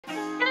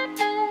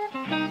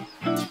Hello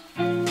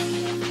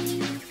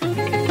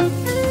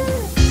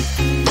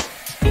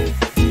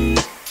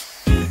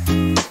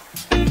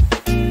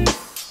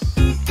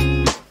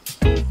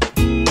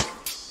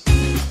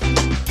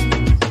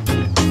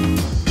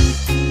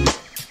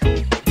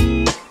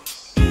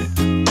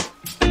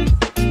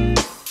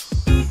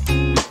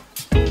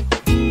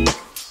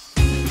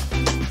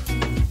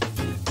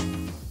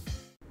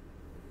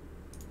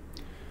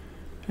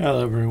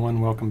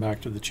everyone, welcome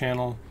back to the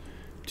channel.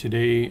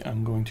 Today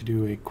I'm going to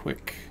do a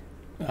quick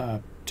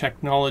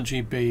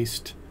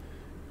technology-based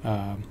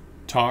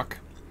talk,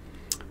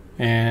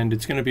 and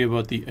it's going to be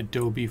about the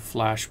Adobe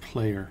Flash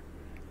Player.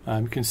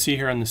 You can see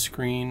here on the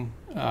screen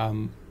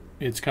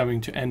it's coming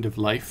to end of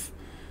life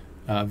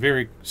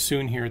very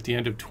soon here at the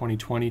end of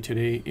 2020.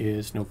 Today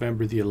is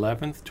November the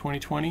 11th,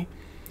 2020,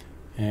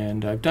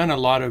 and I've done a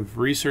lot of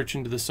research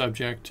into the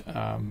subject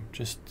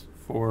just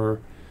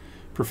for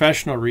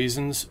professional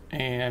reasons,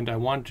 and I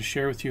wanted to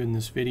share with you in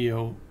this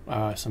video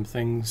some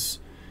things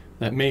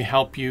that may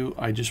help you.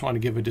 I just want to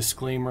give a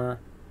disclaimer.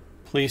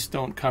 Please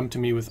don't come to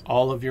me with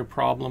all of your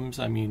problems.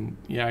 I mean,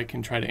 yeah, I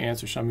can try to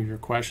answer some of your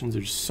questions.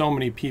 There's so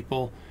many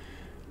people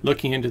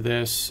looking into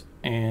this,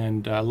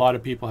 and a lot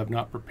of people have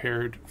not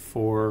prepared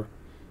for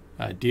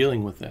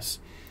dealing with this.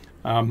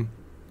 I'm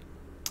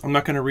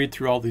not going to read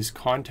through all these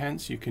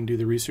contents. You can do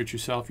the research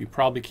yourself. You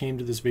probably came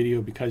to this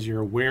video because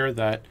you're aware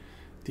that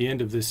at the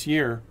end of this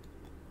year,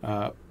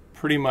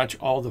 pretty much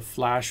all the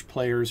Flash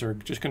players are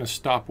just going to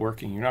stop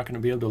working. You're not going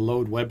to be able to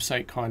load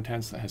website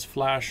contents that has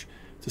Flash.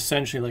 It's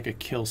essentially like a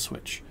kill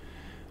switch.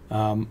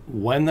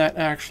 When that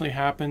actually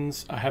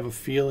happens, I have a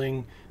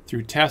feeling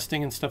through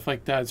testing and stuff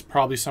like that, it's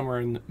probably somewhere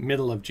in the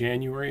middle of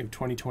January of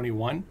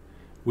 2021.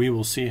 We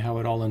will see how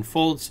it all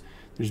unfolds.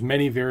 There's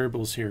many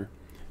variables here.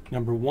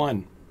 Number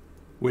one,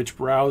 which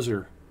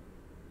browser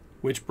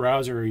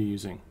are you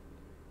using?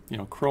 You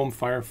know, Chrome,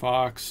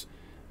 Firefox,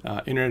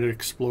 Internet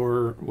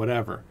Explorer,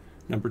 whatever.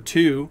 Number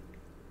two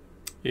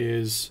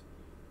is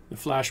the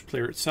Flash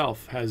Player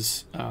itself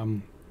has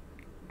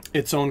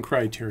its own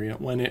criteria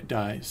when it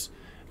dies.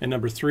 And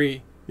number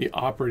three, the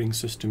operating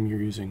system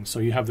you're using. So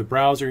you have the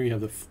browser, you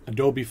have the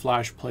Adobe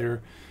Flash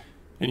Player,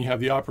 and you have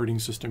the operating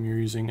system you're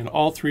using. And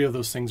all three of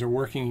those things are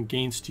working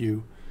against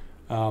you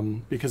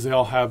because they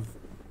all have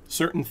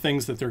certain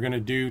things that they're going to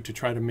do to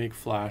try to make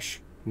Flash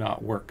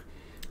not work.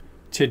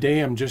 Today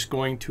I'm just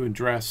going to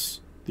address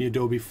the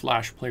Adobe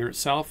Flash Player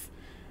itself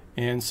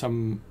and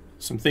some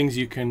things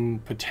you can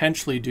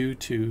potentially do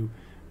to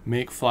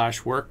make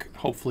Flash work.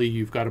 Hopefully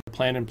you've got a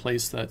plan in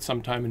place that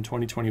sometime in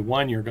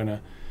 2021 you're going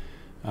to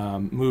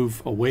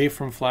move away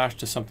from Flash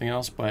to something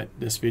else, but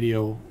this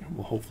video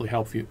will hopefully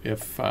help you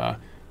if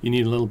you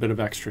need a little bit of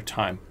extra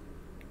time.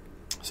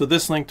 So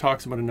this link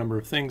talks about a number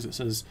of things. It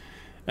says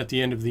at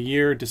the end of the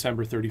year,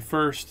 December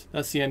 31st,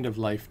 that's the end of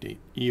life date,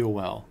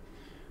 EOL,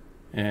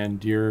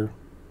 and your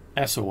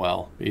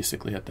SOL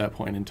basically at that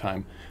point in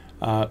time,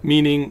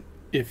 meaning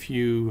if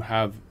you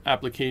have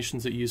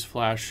applications that use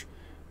Flash,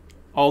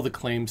 all the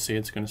claims say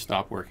it's going to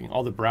stop working.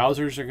 All the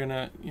browsers are going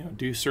to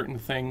do certain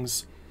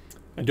things.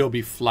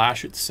 Adobe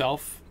Flash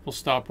itself will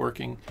stop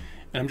working,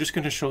 and I'm just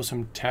going to show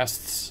some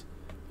tests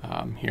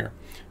here.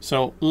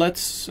 So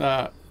let's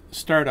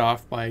start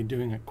off by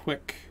doing a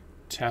quick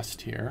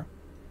test here.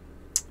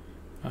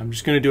 I'm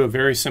just going to do a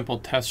very simple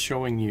test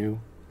showing you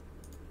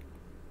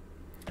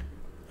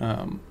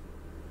a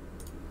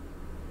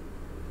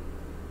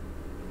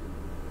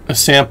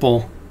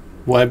sample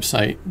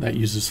website that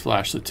uses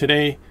Flash. So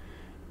today,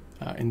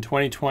 in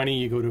 2020,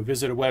 you go to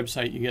visit a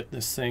website, you get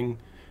this thing,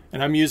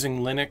 and I'm using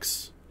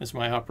Linux as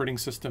my operating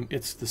system.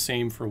 It's the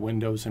same for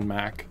Windows and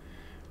Mac.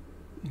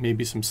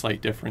 Maybe some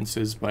slight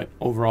differences, but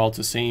overall it's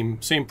the same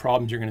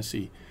problems you're going to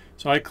see.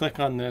 So I click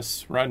on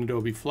this, run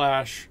Adobe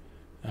Flash.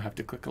 I have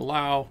to click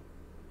allow,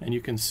 and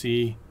you can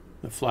see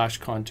the Flash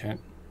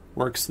content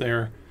works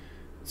there.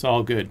 It's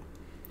all good.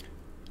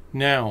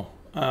 Now,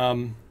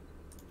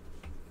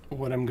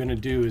 what I'm going to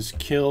do is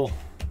kill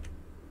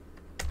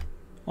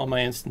all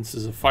my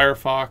instances of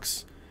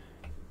Firefox,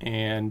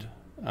 and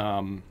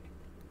I'm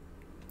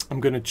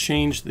going to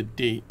change the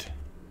date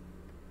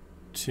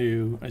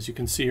to, as you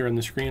can see here on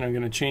the screen, I'm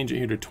going to change it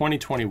here to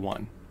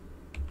 2021.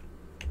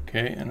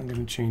 Okay, and I'm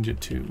going to change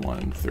it to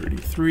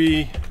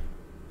 1/33,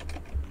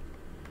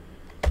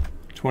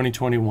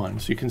 2021.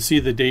 So you can see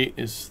the date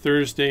is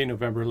Thursday,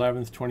 November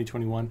 11th,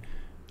 2021.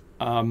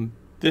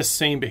 This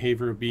same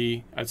behavior will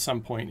be at some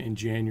point in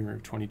January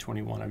of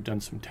 2021. I've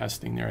done some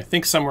testing there. I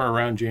think somewhere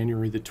around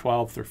January the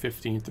 12th or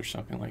 15th or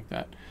something like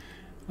that.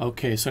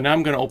 Okay, so now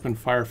I'm going to open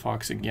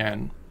Firefox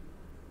again.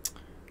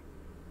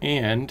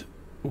 And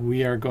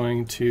we are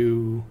going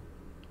to,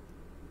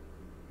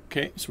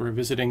 okay, so we're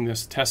visiting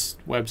this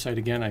test website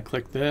again. I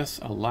click this,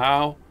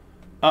 allow.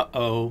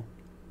 Uh-oh,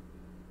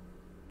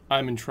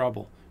 I'm in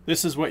trouble.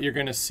 This is what you're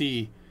going to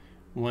see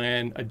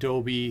when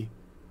Adobe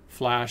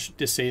Flash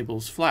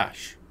disables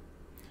Flash.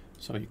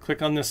 So you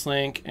click on this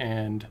link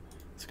and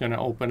it's going to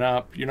open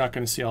up. You're not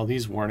going to see all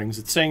these warnings.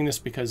 It's saying this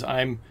because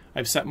I've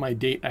set my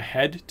date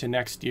ahead to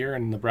next year,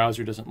 and the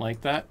browser doesn't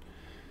like that.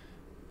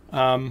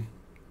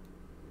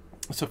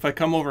 So if I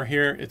come over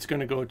here, it's going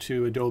to go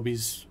to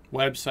Adobe's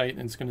website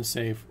and it's going to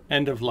say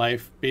end of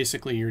life.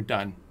 Basically, you're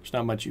done. There's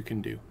not much you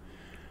can do.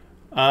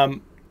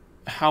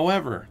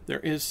 However, there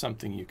is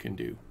something you can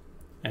do,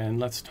 and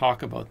let's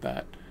talk about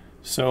that.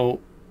 So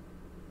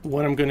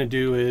what I'm going to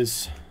do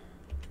is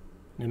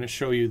I'm going to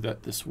show you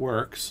that this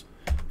works.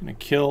 I'm going to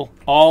kill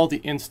all the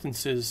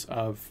instances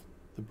of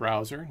the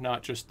browser,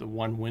 not just the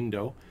one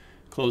window.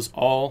 Close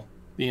all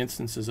the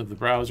instances of the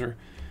browser.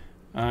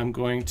 I'm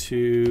going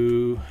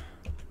to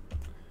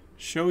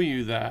show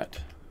you that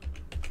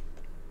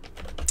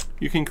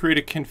you can create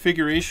a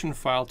configuration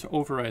file to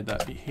override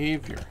that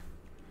behavior.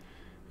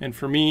 And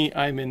for me,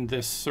 I'm in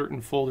this certain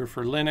folder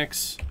for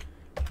Linux.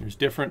 There's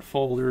different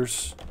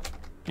folders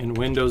in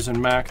Windows and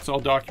Mac. It's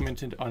all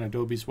documented on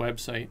Adobe's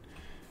website.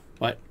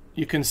 But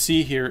you can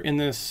see here in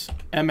this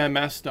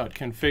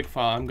mms.config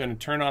file, I'm going to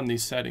turn on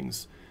these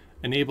settings.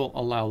 Enable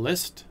allow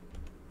list,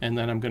 and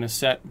then I'm going to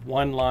set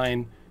one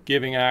line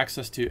giving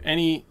access to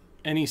any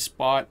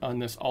spot on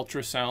this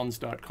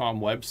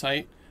ultrasounds.com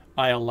website.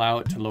 I allow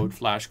it to load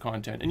Flash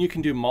content. And you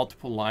can do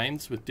multiple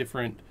lines with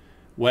different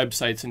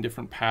websites and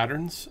different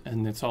patterns,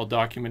 and it's all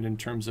documented in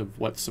terms of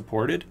what's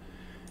supported.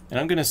 And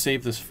I'm going to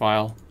save this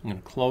file. I'm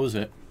going to close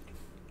it.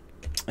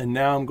 And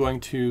now I'm going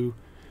to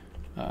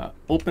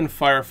open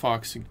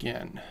Firefox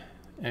again.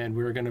 And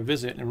we're going to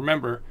visit. And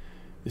remember,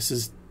 this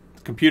is,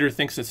 the computer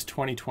thinks it's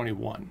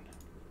 2021.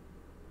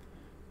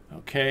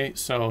 Okay,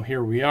 so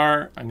here we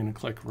are. I'm going to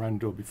click Run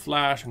Adobe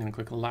Flash. I'm going to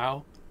click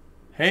Allow.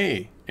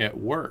 Hey, it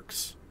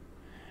works.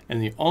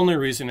 And the only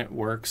reason it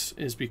works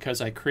is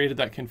because I created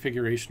that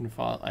configuration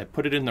file. I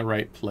put it in the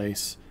right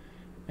place,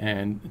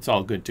 and it's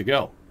all good to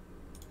go.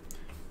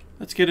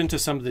 Let's get into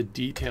some of the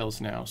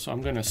details now. So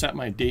I'm going to set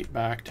my date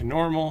back to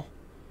normal,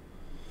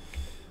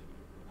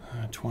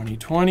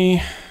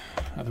 2020.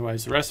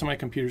 Otherwise, the rest of my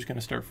computer is going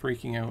to start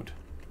freaking out.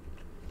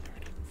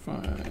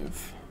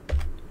 5.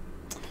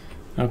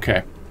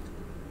 Okay.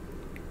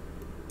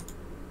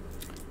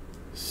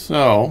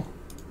 So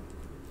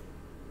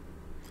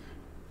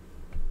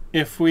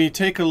if we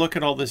take a look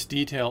at all this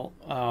detail,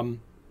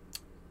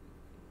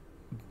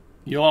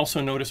 you'll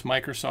also notice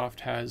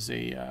Microsoft has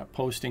a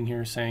posting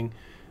here saying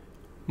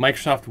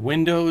Microsoft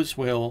Windows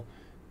will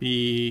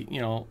be,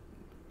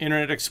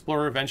 Internet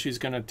Explorer eventually is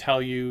going to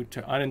tell you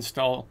to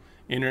uninstall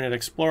Internet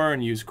Explorer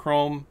and use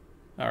Chrome,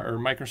 or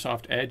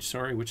Microsoft Edge,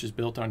 sorry, which is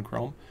built on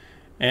Chrome.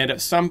 And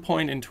at some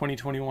point in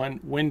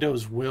 2021,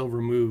 Windows will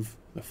remove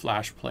the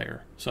Flash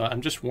Player. So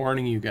I'm just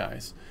warning you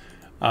guys.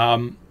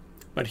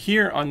 But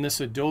here on this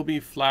Adobe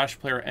Flash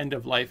Player End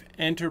of Life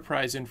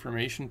Enterprise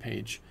Information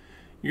page,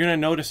 you're going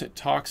to notice it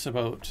talks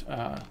about,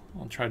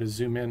 I'll try to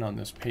zoom in on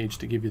this page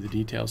to give you the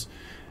details.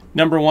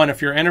 Number one,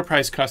 if you're an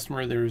enterprise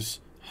customer, there's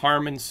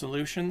Harman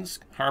Solutions,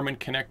 Harman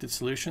Connected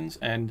Solutions,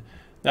 and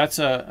that's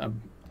a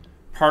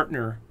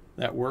partner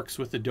that works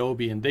with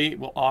Adobe, and they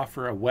will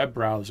offer a web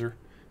browser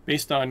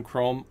based on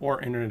Chrome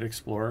or Internet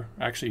Explorer.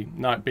 Actually,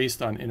 not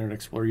based on Internet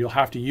Explorer. You'll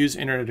have to use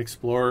Internet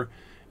Explorer,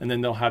 and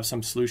then they'll have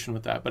some solution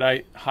with that. But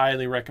I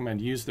highly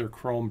recommend use their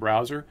Chrome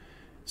browser.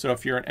 So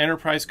if you're an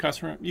enterprise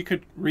customer, you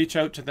could reach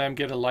out to them,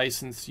 get a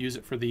license, use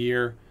it for the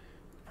year.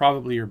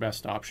 Probably your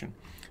best option.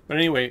 But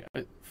anyway,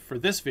 for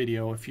this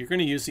video, if you're going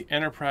to use the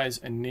Enterprise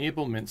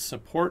Enablement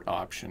Support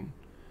option,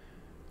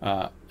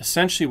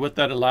 essentially what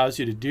that allows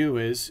you to do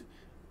is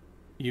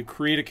you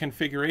create a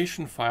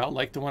configuration file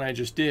like the one I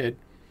just did,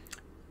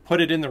 put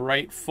it in the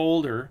right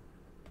folder,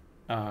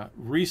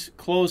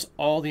 close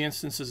all the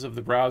instances of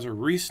the browser,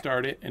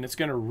 restart it, and it's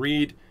going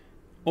to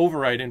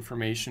override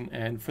information.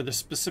 And for the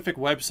specific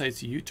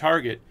websites you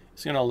target,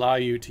 it's going to allow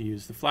you to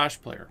use the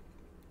Flash Player.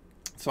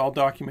 It's all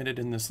documented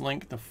in this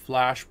link, the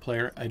Flash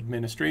Player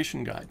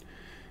Administration Guide.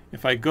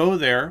 If I go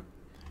there,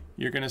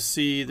 you're going to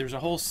see there's a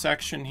whole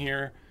section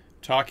here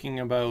talking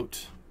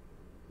about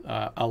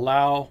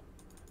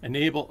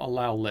enable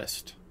allow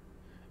list.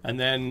 And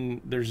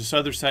then there's this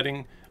other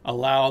setting,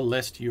 allow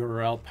list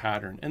URL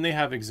pattern. And they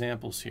have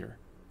examples here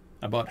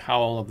about how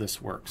all of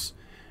this works.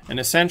 And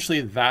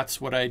essentially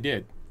that's what I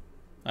did.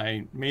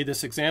 I made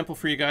this example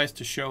for you guys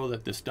to show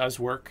that this does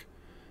work.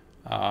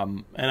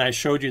 And I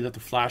showed you that the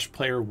Flash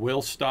Player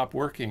will stop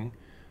working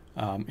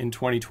in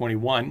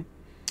 2021.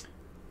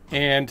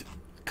 And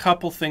a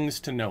couple things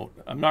to note.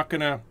 I'm not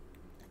going to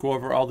go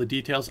over all the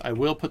details. I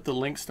will put the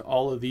links to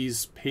all of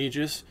these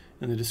pages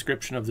in the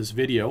description of this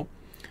video.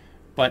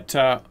 But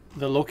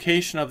the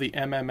location of the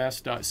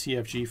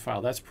mms.cfg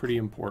file, that's pretty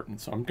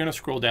important. So I'm going to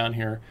scroll down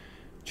here.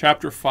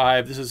 Chapter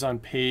 5, this is on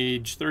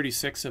page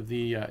 36 of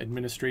the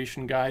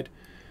administration guide.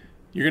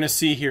 You're going to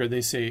see here,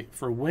 they say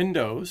for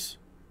Windows,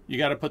 you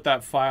got to put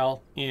that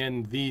file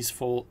in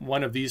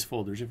one of these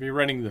folders. If you're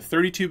running the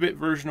 32-bit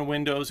version of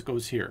Windows, it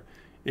goes here.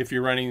 If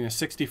you're running the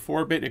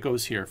 64-bit, it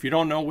goes here. If you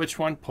don't know which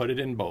one, put it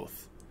in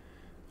both.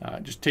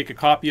 Just take a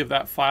copy of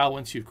that file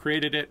once you've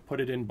created it, put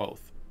it in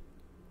both.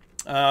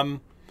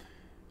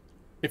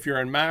 If you're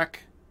on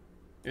Mac,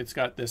 it's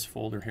got this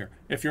folder here.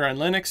 If you're on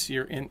Linux,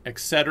 you're in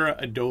etc.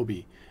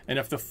 Adobe. And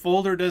if the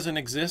folder doesn't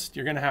exist,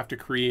 you're going to have to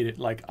create it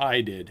like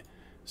I did.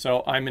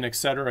 So I'm in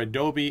etc.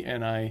 Adobe,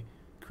 and I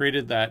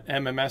created that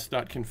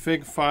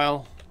mms.config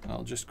file.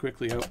 I'll just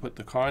quickly output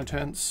the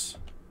contents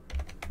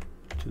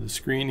to the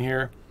screen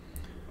here.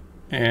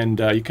 And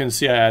you can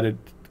see I added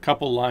a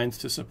couple lines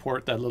to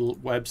support that little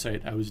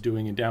website I was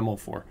doing a demo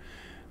for.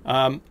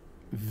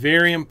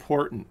 Very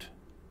important,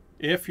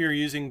 if you're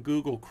using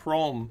Google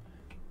Chrome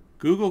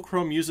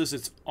uses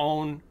its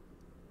own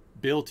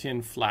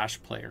built-in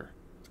Flash Player.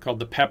 It's called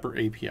the Pepper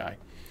API.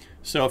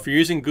 So if you're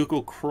using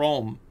Google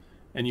Chrome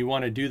and you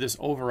want to do this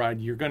override,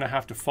 you're going to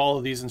have to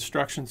follow these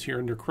instructions here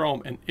under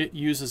Chrome, and it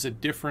uses a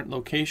different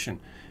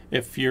location.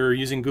 If you're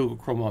using Google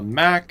Chrome on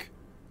Mac,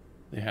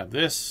 they have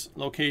this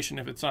location.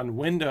 If it's on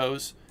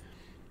Windows,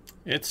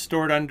 it's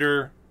stored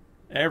under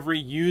every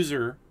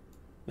user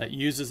that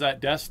uses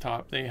that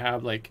desktop. They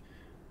have like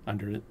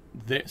under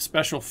the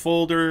special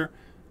folder,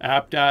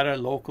 app data,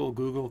 local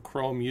Google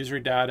Chrome user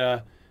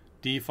data,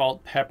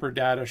 default Pepper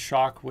data,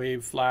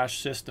 Shockwave, Flash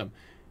system.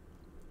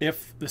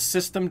 If the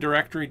system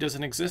directory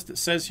doesn't exist, it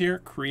says here,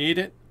 create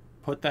it,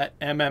 put that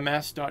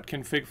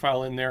mms.config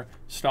file in there,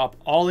 stop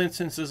all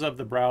instances of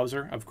the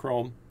browser, of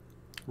Chrome,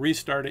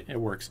 restart it, it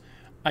works.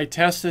 I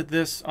tested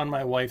this on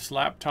my wife's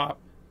laptop,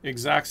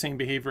 exact same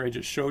behavior I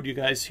just showed you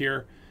guys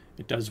here.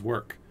 It does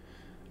work.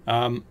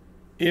 I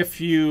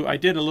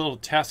did a little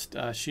test,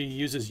 she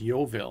uses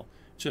Yoville.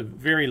 It's a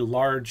very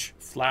large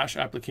Flash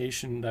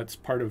application that's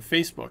part of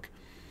Facebook.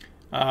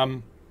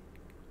 And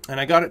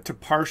I got it to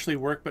partially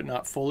work, but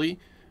not fully.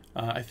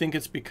 I think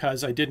it's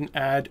because I didn't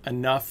add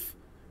enough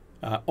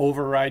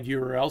override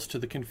URLs to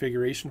the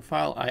configuration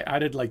file. I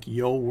added like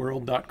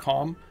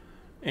yoworld.com,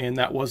 and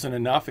that wasn't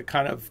enough. It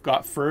kind of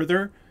got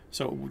further,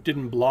 so it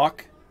didn't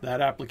block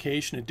that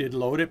application. It did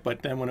load it,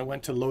 but then when it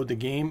went to load the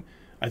game,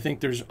 I think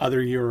there's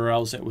other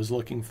URLs it was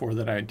looking for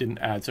that I didn't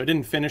add. So I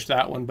didn't finish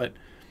that one, but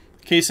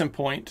case in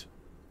point,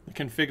 the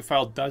config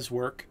file does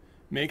work.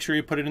 Make sure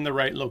you put it in the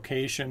right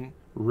location.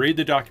 Read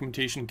the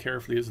documentation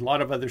carefully. There's a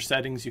lot of other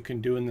settings you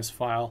can do in this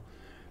file.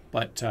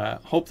 But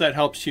hope that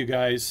helps you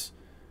guys.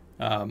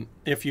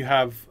 If you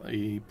have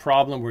a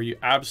problem where you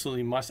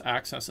absolutely must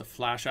access a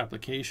Flash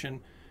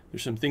application,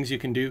 there's some things you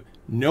can do.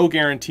 No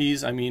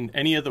guarantees. I mean,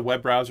 any of the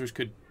web browsers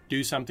could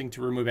do something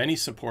to remove any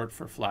support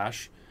for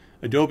Flash.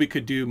 Adobe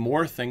could do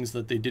more things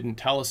that they didn't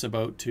tell us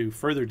about to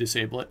further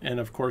disable it. And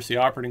of course, the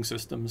operating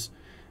systems,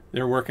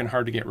 they're working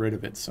hard to get rid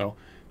of it. So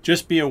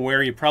just be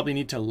aware, you probably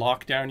need to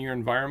lock down your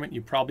environment.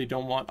 You probably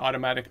don't want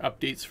automatic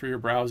updates for your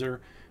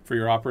browser, for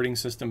your operating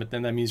system, but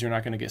then that means you're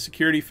not going to get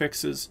security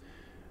fixes,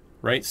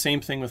 right? Same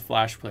thing with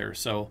Flash Player.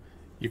 So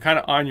you're kind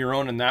of on your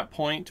own in that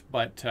point,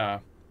 but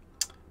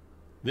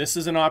this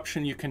is an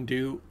option you can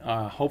do.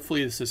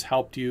 Hopefully this has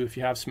helped you. If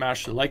you have,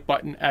 smash the like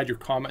button, add your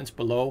comments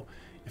below.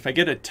 If I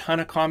get a ton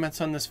of comments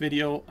on this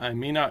video, I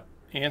may not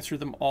answer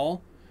them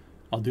all.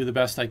 I'll do the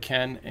best I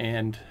can,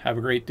 and have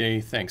a great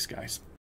day. Thanks, guys.